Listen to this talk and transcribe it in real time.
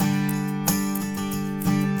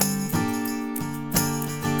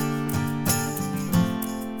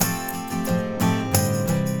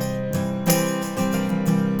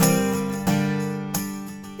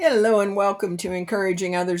Hello and welcome to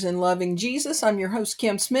Encouraging Others in Loving Jesus. I'm your host,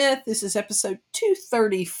 Kim Smith. This is episode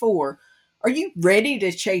 234. Are you ready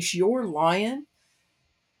to chase your lion?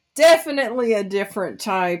 Definitely a different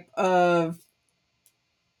type of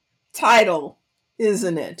title,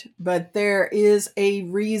 isn't it? But there is a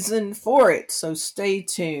reason for it, so stay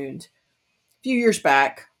tuned. A few years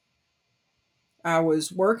back, I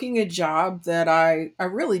was working a job that I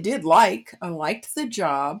really did like. I liked the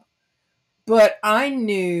job, but I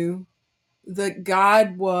knew that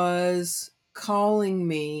God was calling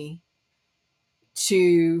me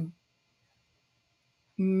to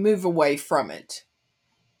move away from it.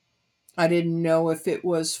 I didn't know if it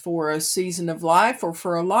was for a season of life or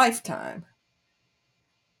for a lifetime.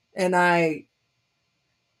 And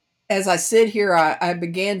as I sit here, I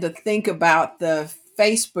began to think about the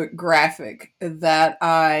Facebook graphic that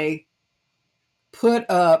I put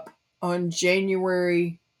up on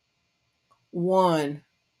January 1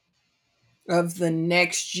 of the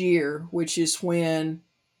next year, which is when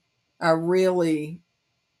I really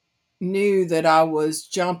knew that I was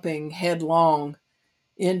jumping headlong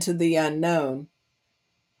into the unknown.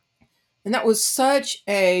 And that was such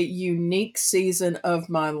a unique season of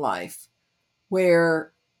my life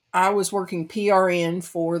where I was working PRN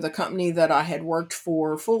for the company that I had worked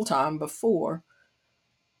for full time before.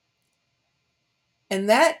 And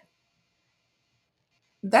that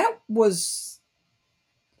was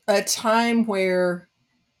a time where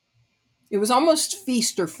it was almost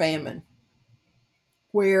feast or famine,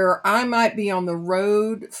 where I might be on the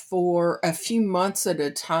road for a few months at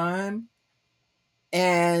a time,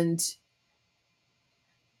 and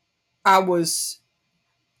I was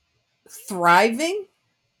thriving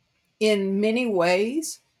in many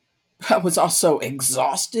ways. I was also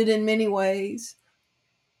exhausted in many ways.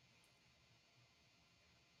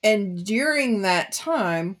 And during that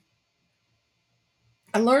time,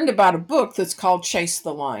 I learned about a book that's called Chase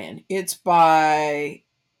the Lion. It's by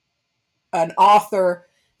an author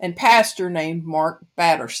and pastor named Mark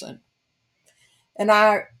Batterson. And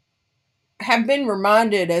I have been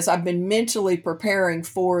reminded as I've been mentally preparing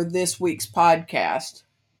for this week's podcast,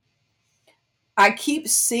 I keep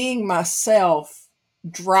seeing myself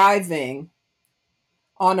driving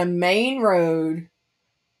on a main road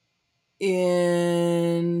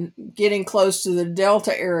in getting close to the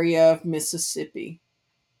Delta area of Mississippi.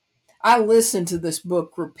 I listened to this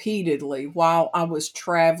book repeatedly while I was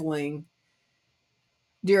traveling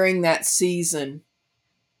during that season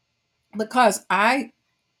because I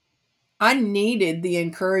needed the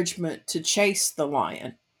encouragement to chase the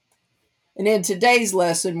lion. And in today's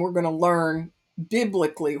lesson, we're going to learn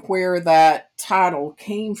biblically where that title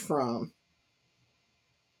came from.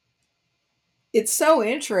 It's so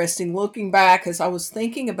interesting looking back as I was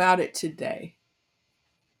thinking about it today.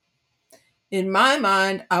 In my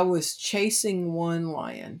mind, I was chasing one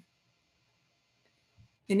lion.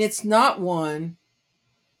 And it's not one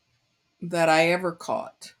that I ever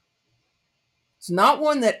caught. It's not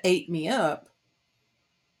one that ate me up.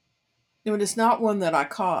 No, it's not one that I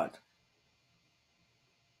caught.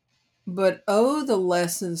 But oh, the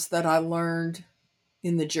lessons that I learned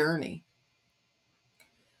in the journey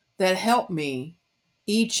that help me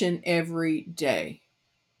each and every day.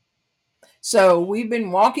 So we've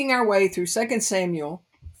been walking our way through 2 Samuel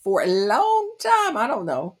for a long time. I don't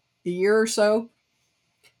know, a year or so,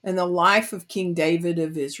 and the life of King David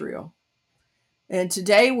of Israel. And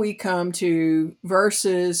today we come to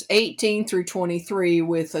verses 18 through 23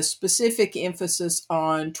 with a specific emphasis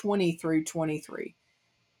on 20 through 23.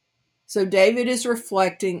 So David is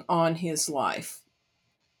reflecting on his life.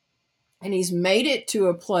 And he's made it to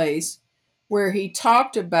a place where he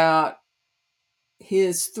talked about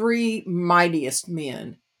his three mightiest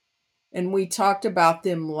men. And we talked about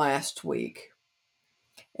them last week.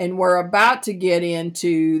 And we're about to get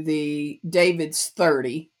into the David's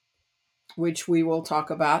 30, which we will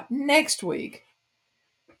talk about next week.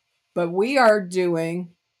 But we are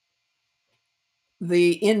doing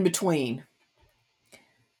the in between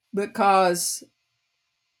because,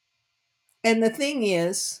 and the thing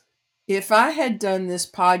is, if I had done this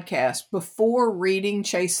podcast before reading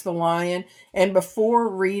Chase the Lion and before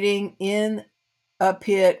reading In a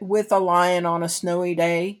Pit with a Lion on a Snowy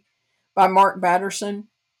Day by Mark Batterson,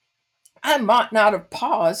 I might not have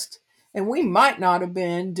paused and we might not have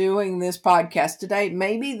been doing this podcast today.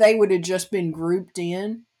 Maybe they would have just been grouped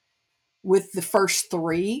in with the first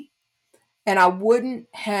three, and I wouldn't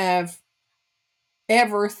have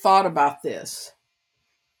ever thought about this.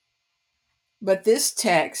 But this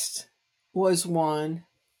text was one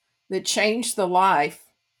that changed the life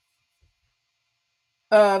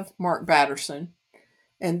of Mark Batterson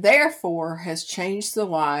and therefore has changed the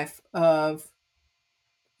life of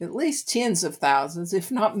at least tens of thousands,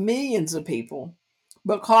 if not millions of people,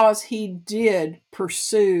 because he did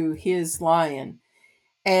pursue his lion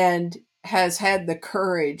and has had the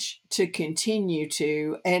courage to continue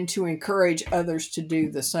to and to encourage others to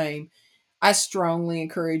do the same. I strongly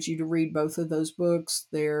encourage you to read both of those books.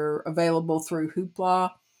 They're available through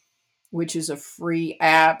Hoopla, which is a free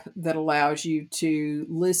app that allows you to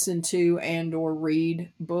listen to and or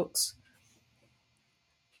read books.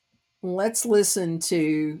 Let's listen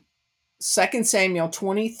to 2 Samuel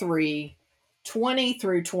 23, 20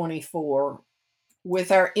 through 24,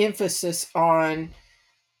 with our emphasis on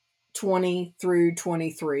 20 through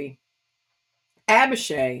 23.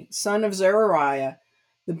 Abishai, son of Zeruiah,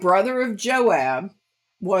 the brother of Joab,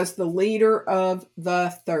 was the leader of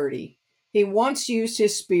the 30. He once used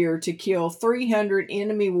his spear to kill 300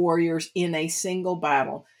 enemy warriors in a single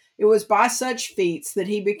battle. It was by such feats that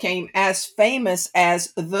he became as famous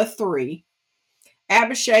as the Three.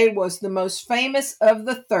 Abishai was the most famous of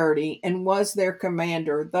the 30 and was their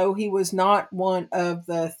commander, though he was not one of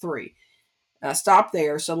the three. Now, stop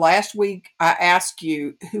there. So last week I asked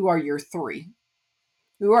you, who are your three?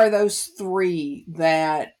 Who are those three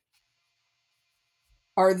that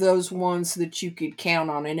are those ones that you could count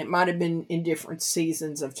on? And it might have been in different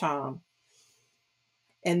seasons of time.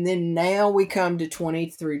 And then now we come to 20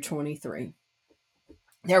 through 23.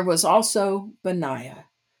 There was also Benaiah,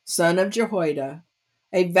 son of Jehoiada,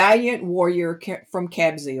 a valiant warrior from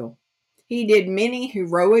Kabzeel. He did many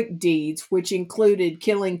heroic deeds, which included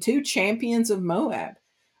killing 2 champions of Moab.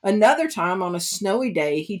 Another time, on a snowy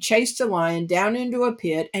day, he chased a lion down into a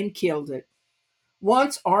pit and killed it.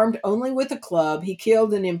 Once, armed only with a club, he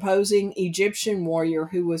killed an imposing Egyptian warrior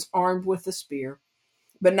who was armed with a spear.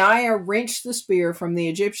 Benaiah wrenched the spear from the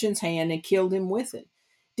Egyptian's hand and killed him with it.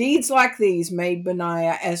 Deeds like these made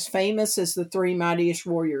Benaiah as famous as the 3 mightiest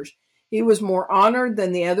warriors. He was more honored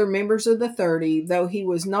than the other members of the 30, though he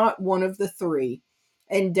was not one of the 3,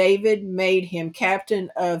 and David made him captain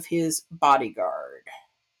of his bodyguard.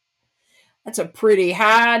 That's a pretty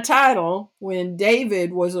high title when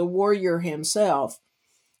David was a warrior himself,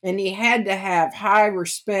 and he had to have high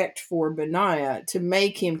respect for Benaiah to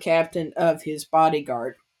make him captain of his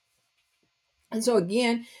bodyguard. And so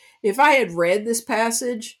again, if I had read this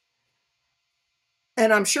passage,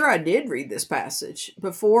 and I'm sure I did read this passage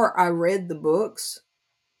before I read the books,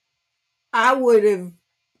 I would have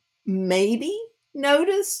maybe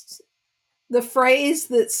noticed the phrase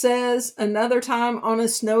that says, another time on a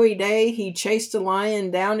snowy day, he chased a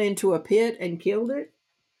lion down into a pit and killed it.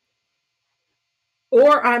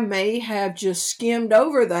 Or I may have just skimmed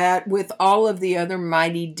over that with all of the other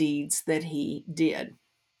mighty deeds that he did.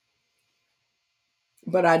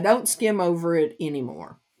 But I don't skim over it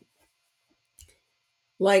anymore.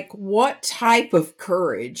 Like, what type of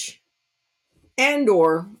courage and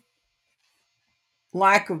or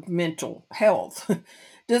lack of mental health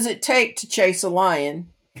does it take to chase a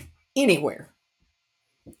lion anywhere?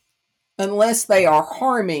 Unless they are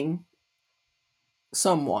harming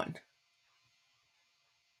someone.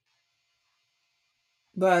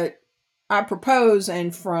 But I propose,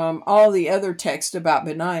 and from all the other text about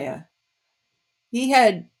Benaiah, he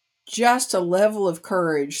had just a level of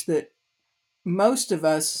courage that most of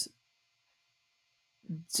us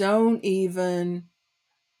don't even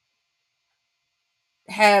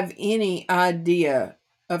have any idea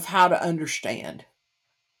of how to understand.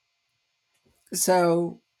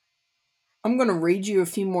 So I'm going to read you a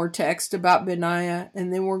few more texts about Benaiah,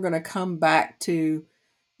 and then we're going to come back to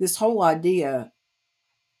this whole idea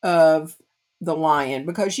of the lion,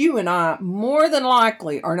 because you and I more than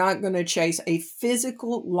likely are not going to chase a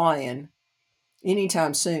physical lion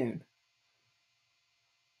anytime soon.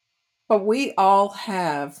 But we all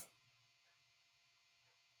have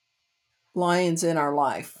lions in our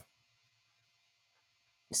life.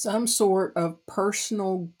 Some sort of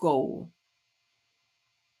personal goal.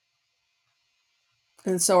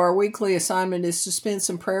 And so our weekly assignment is to spend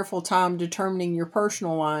some prayerful time determining your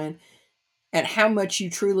personal lion and how much you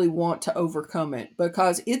truly want to overcome it.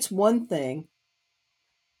 Because it's one thing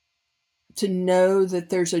to know that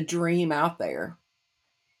there's a dream out there.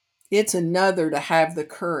 It's another to have the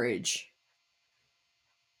courage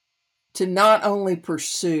to not only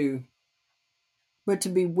pursue, but to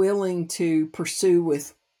be willing to pursue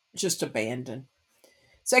with just abandon.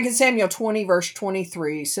 2 Samuel 20, verse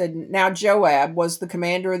 23 said, Now Joab was the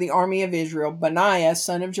commander of the army of Israel. Benaiah,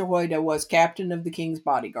 son of Jehoiada, was captain of the king's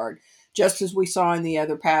bodyguard. Just as we saw in the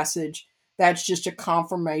other passage, that's just a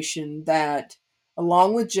confirmation that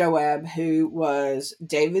along with Joab, who was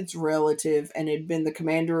David's relative and had been the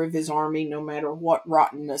commander of his army no matter what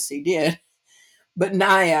rottenness he did.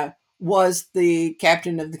 Benaiah was the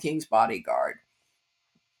captain of the king's bodyguard.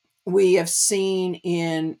 We've seen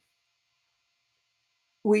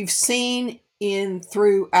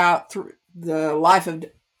throughout the life of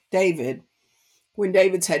David, when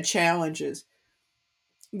David's had challenges,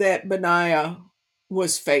 that Benaiah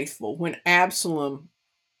was faithful. When Absalom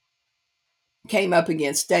came up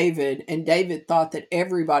against David and David thought that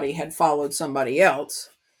everybody had followed somebody else,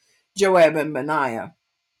 Joab and Benaiah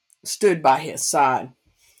stood by his side.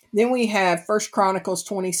 Then we have 1 Chronicles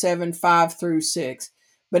 27, 5 through 6.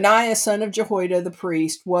 Benaiah, son of Jehoiada the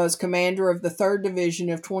priest, was commander of the 3rd division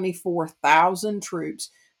of 24,000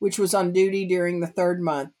 troops, which was on duty during the 3rd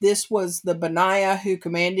month. This was the Benaiah who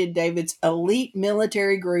commanded David's elite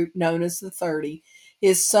military group known as the 30.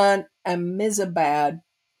 His son Ammizabad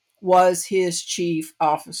was his chief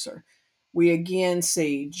officer. We again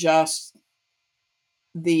see just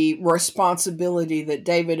the responsibility that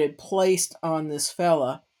David had placed on this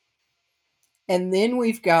fella. And then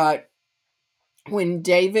we've got when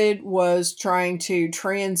David was trying to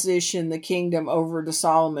transition the kingdom over to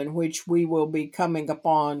Solomon, which we will be coming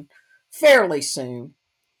upon fairly soon.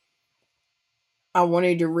 I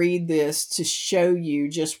wanted to read this to show you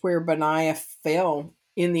just where Benaiah fell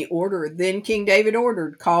in the order. Then King David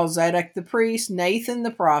ordered, call Zadok the priest, Nathan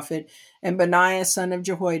the prophet, and Benaiah son of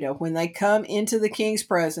Jehoiada. When they come into the king's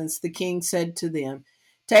presence, the king said to them,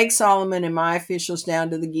 take Solomon and my officials down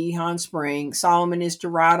to the Gihon spring. Solomon is to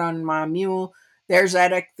ride on my mule. There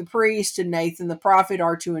Zadok the priest and Nathan the prophet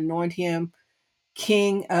are to anoint him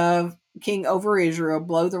king over Israel.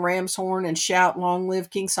 Blow the ram's horn and shout, long live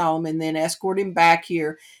King Solomon. Then escort him back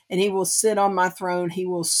here, and he will sit on my throne. He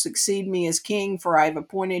will succeed me as king, for I have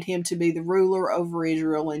appointed him to be the ruler over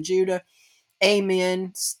Israel and Judah.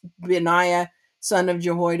 Amen. Benaiah, son of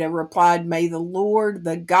Jehoiada, replied, may the Lord,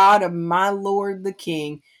 the God of my Lord the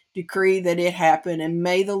king, decree that it happen, and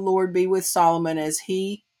may the Lord be with Solomon as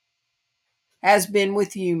he has been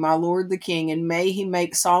with you, my lord the king, and may he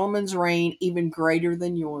make Solomon's reign even greater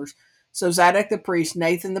than yours. So Zadok the priest,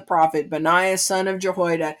 Nathan the prophet, Benaiah son of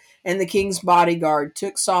Jehoiada, and the king's bodyguard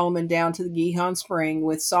took Solomon down to the Gihon spring,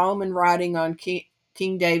 with Solomon riding on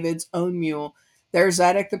King David's own mule. There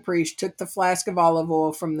Zadok the priest took the flask of olive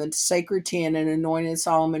oil from the sacred tin and anointed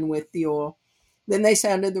Solomon with the oil. Then they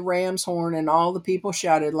sounded the ram's horn, and all the people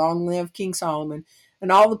shouted, long live King Solomon.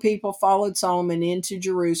 And all the people followed Solomon into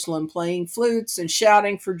Jerusalem, playing flutes and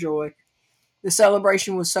shouting for joy. The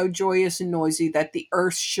celebration was so joyous and noisy that the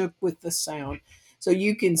earth shook with the sound. So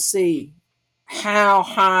you can see how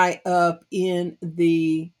high up in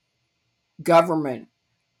the government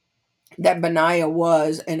that Benaiah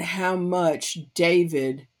was and how much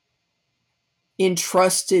David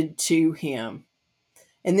entrusted to him.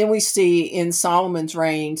 And then we see in Solomon's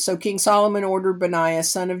reign, so King Solomon ordered Benaiah,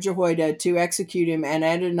 son of Jehoiada, to execute him, and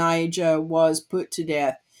Adonijah was put to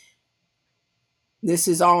death. This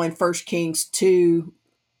is all in 1 Kings 2,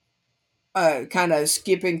 kind of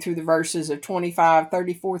skipping through the verses of 25,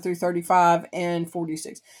 34 through 35, and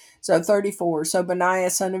 46. So 34, so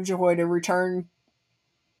Benaiah, son of Jehoiada, returned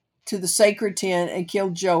to the sacred tent and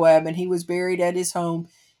killed Joab, and he was buried at his home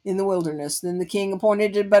in the wilderness. Then the king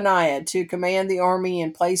appointed Benaiah to command the army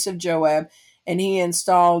in place of Joab, and he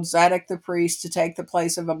installed Zadok the priest to take the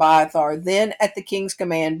place of Abiathar. Then, at the king's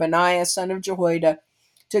command, Benaiah, son of Jehoiada,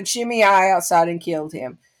 took Shimei outside and killed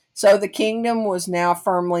him. So the kingdom was now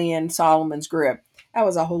firmly in Solomon's grip. That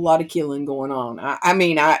was a whole lot of killing going on.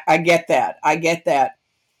 I get that. I get that.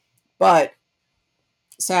 But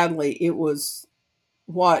sadly, it was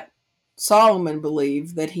what Solomon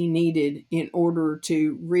believed that he needed in order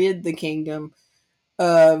to rid the kingdom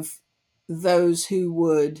of those who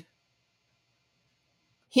would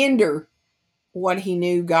hinder what he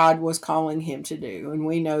knew God was calling him to do. And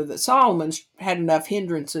we know that Solomon's had enough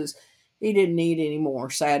hindrances. He didn't need any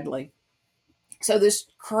more, sadly. So this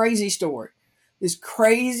crazy story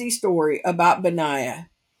about Benaiah,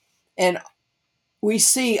 and we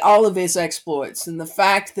see all of his exploits and the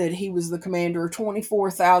fact that he was the commander of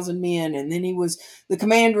 24,000 men, and then he was the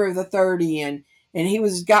commander of the 30, and he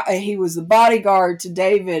was the bodyguard to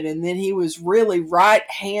David, and then he was really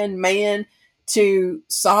right-hand man to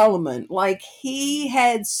Solomon. Like, he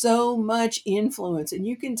had so much influence, and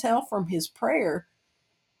you can tell from his prayer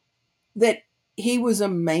that he was a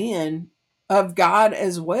man of God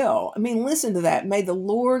as well. I mean, listen to that. May the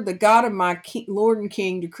Lord, the God of my Lord and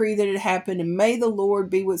King, decree that it happen, and may the Lord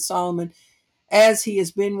be with Solomon as he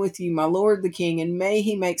has been with you, my Lord the King, and may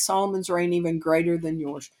he make Solomon's reign even greater than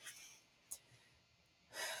yours.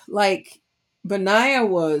 Like, Benaiah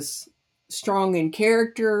was strong in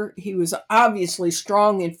character. He was obviously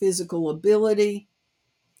strong in physical ability,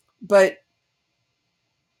 but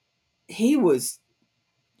he was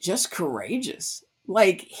just courageous.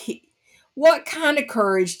 What kind of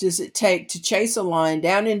courage does it take to chase a lion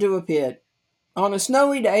down into a pit on a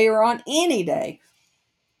snowy day or on any day?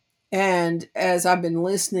 And as I've been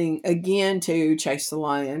listening again to Chase the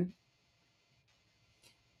Lion,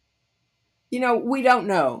 we don't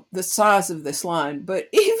know the size of this lion, but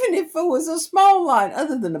even if it was a small lion,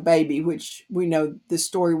 other than a baby, which we know this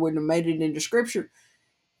story wouldn't have made it into scripture,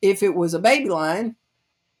 if it was a baby lion,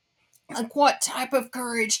 like what type of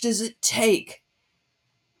courage does it take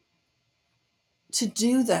to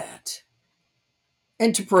do that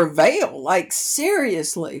and to prevail? Like,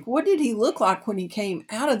 seriously, what did he look like when he came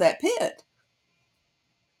out of that pit?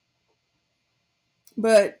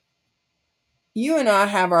 But you and I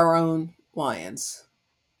have our own lions.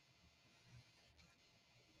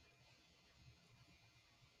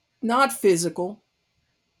 Not physical,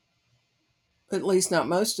 at least not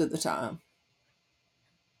most of the time.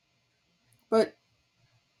 But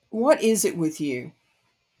what is it with you?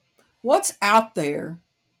 What's out there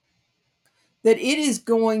that it is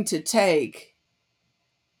going to take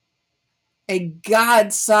a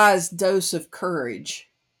God-sized dose of courage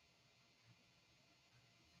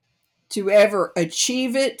to ever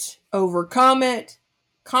achieve it, overcome it,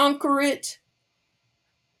 conquer it?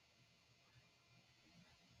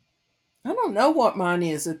 I don't know what mine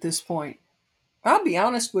is at this point. I'll be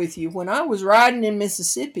honest with you. When I was riding in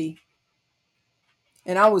Mississippi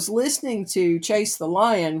and I was listening to Chase the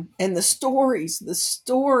Lion and the stories.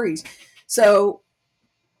 So,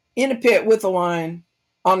 In a Pit with a Lion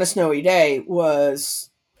on a Snowy Day was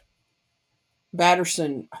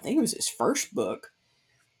Batterson, I think it was his first book.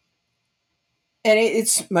 And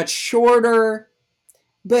it's much shorter,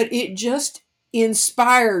 but it just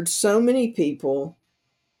inspired so many people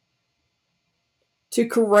to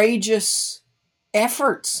courageous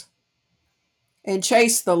efforts. And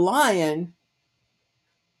Chase the Lion,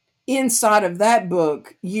 inside of that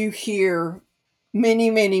book, you hear many,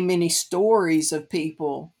 many, many stories of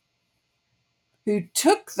people who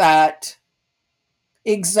took that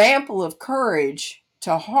example of courage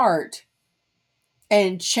to heart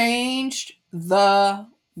and changed the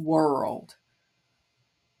world.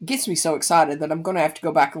 It gets me so excited that I'm going to have to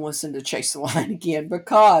go back and listen to Chase the Lion again,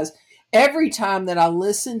 because every time that I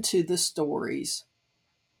listen to the stories,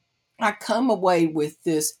 I come away with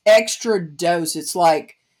this extra dose. It's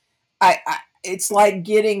like it's like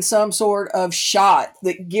getting some sort of shot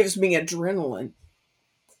that gives me adrenaline.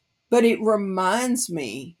 But it reminds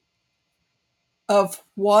me of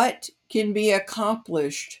what can be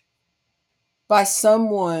accomplished by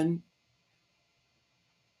someone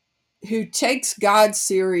who takes God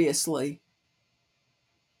seriously.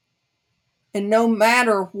 And no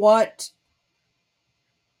matter what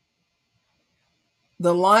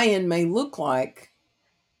the lion may look like,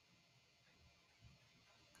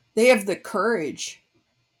 they have the courage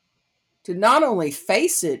to not only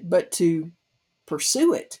face it, but to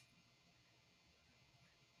pursue it.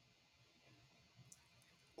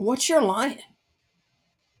 What's your lion?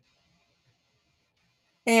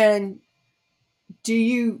 And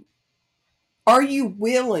are you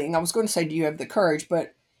willing? I was going to say, do you have the courage?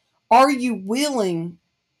 But are you willing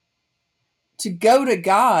to go to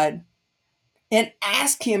God and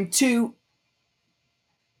ask Him to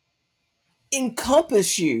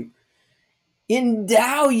encompass you,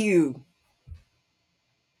 endow you,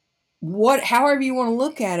 however you want to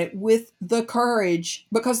look at it, with the courage?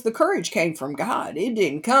 Because the courage came from God. It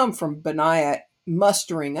didn't come from Benaiah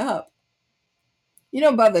mustering up.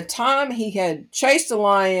 By the time he had chased a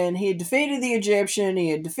lion, he had defeated the Egyptian, he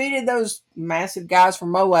had defeated those massive guys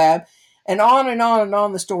from Moab, and on and on and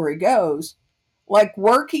on the story goes. Like,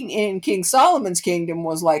 working in King Solomon's kingdom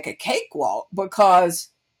was like a cakewalk, because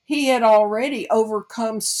he had already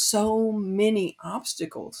overcome so many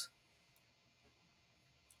obstacles.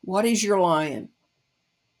 What is your lion?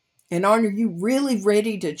 And are you really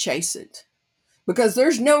ready to chase it? Because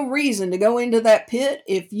there's no reason to go into that pit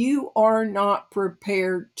if you are not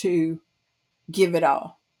prepared to give it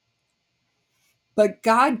all. But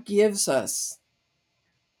God gives us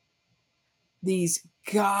these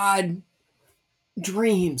God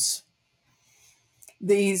dreams,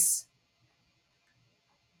 these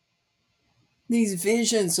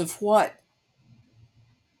visions of what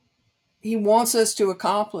He wants us to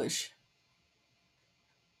accomplish.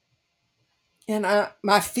 And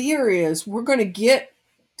my fear is we're going to get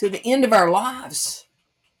to the end of our lives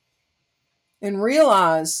and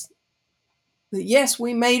realize that, yes,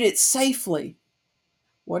 we made it safely.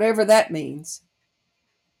 whatever that means.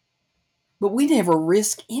 But we never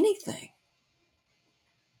risk anything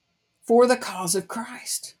for the cause of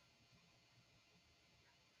Christ.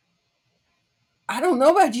 I don't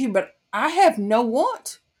know about you, but I have no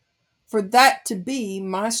want for that to be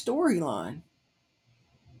my storyline.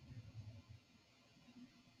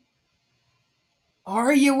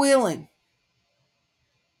 Are you willing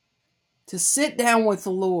to sit down with the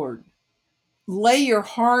Lord, lay your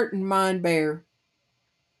heart and mind bare,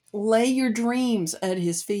 lay your dreams at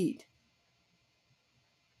His feet,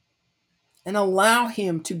 and allow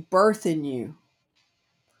Him to birth in you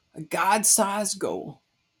a God-sized goal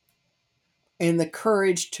and the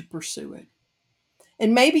courage to pursue it?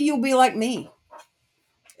 And maybe you'll be like me.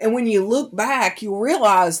 And when you look back, you'll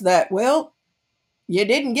realize that, well, you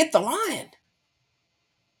didn't get the lion.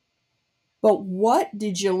 But what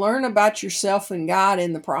did you learn about yourself and God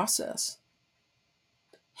in the process?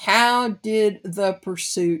 How did the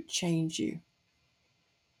pursuit change you?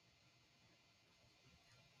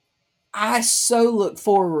 I so look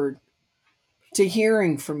forward to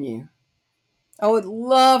hearing from you. I would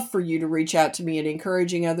love for you to reach out to me at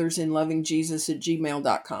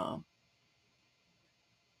encouragingothers@gmail.com.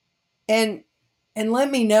 And let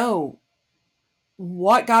me know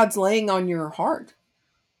what God's laying on your heart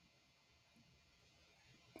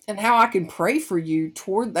and how I can pray for you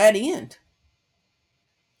toward that end.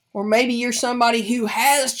 Or maybe you're somebody who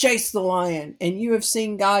has chased the lion and you have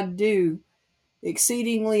seen God do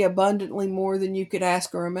exceedingly abundantly more than you could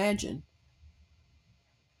ask or imagine.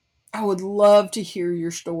 I would love to hear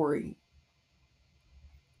your story.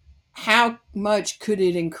 How much could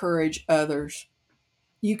it encourage others?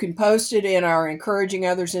 You can post it in our Encouraging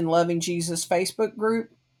Others in Loving Jesus Facebook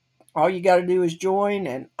group. All you got to do is join,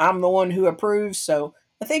 and I'm the one who approves, so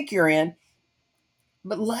I think you're in.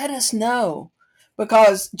 But let us know,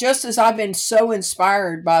 because just as I've been so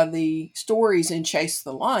inspired by the stories in Chase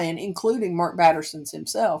the Lion, including Mark Batterson's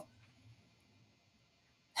himself,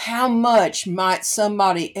 how much might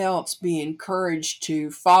somebody else be encouraged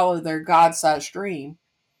to follow their God-sized dream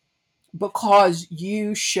because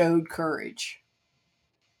you showed courage,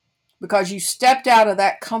 because you stepped out of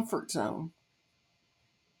that comfort zone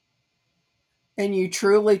and you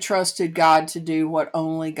truly trusted God to do what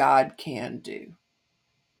only God can do.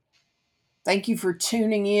 Thank you for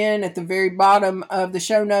tuning in. At the very bottom of the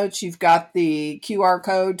show notes, you've got the QR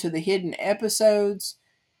code to the hidden episodes,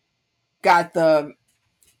 got the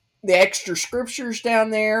extra scriptures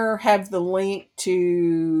down there, have the link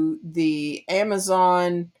to the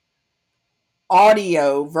Amazon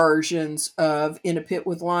audio versions of In a Pit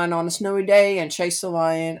with Lion on a Snowy Day and Chase the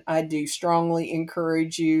Lion. I do strongly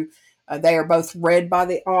encourage you. They are both read by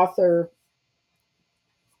the author.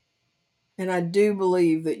 And I do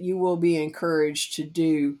believe that you will be encouraged to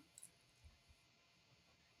do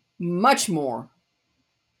much more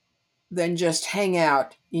than just hang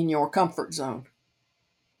out in your comfort zone.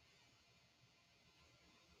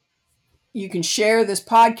 You can share this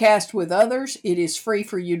podcast with others. It is free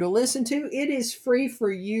for you to listen to. It is free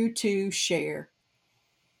for you to share.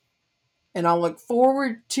 And I'll look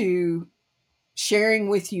forward to sharing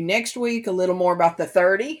with you next week a little more about the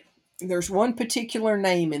 30. There's one particular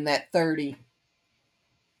name in that 30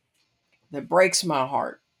 that breaks my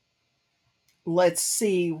heart. Let's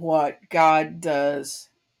see what God does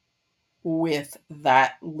with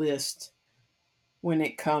that list when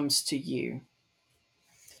it comes to you.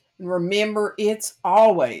 And remember, it's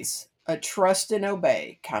always a trust and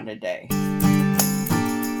obey kind of day.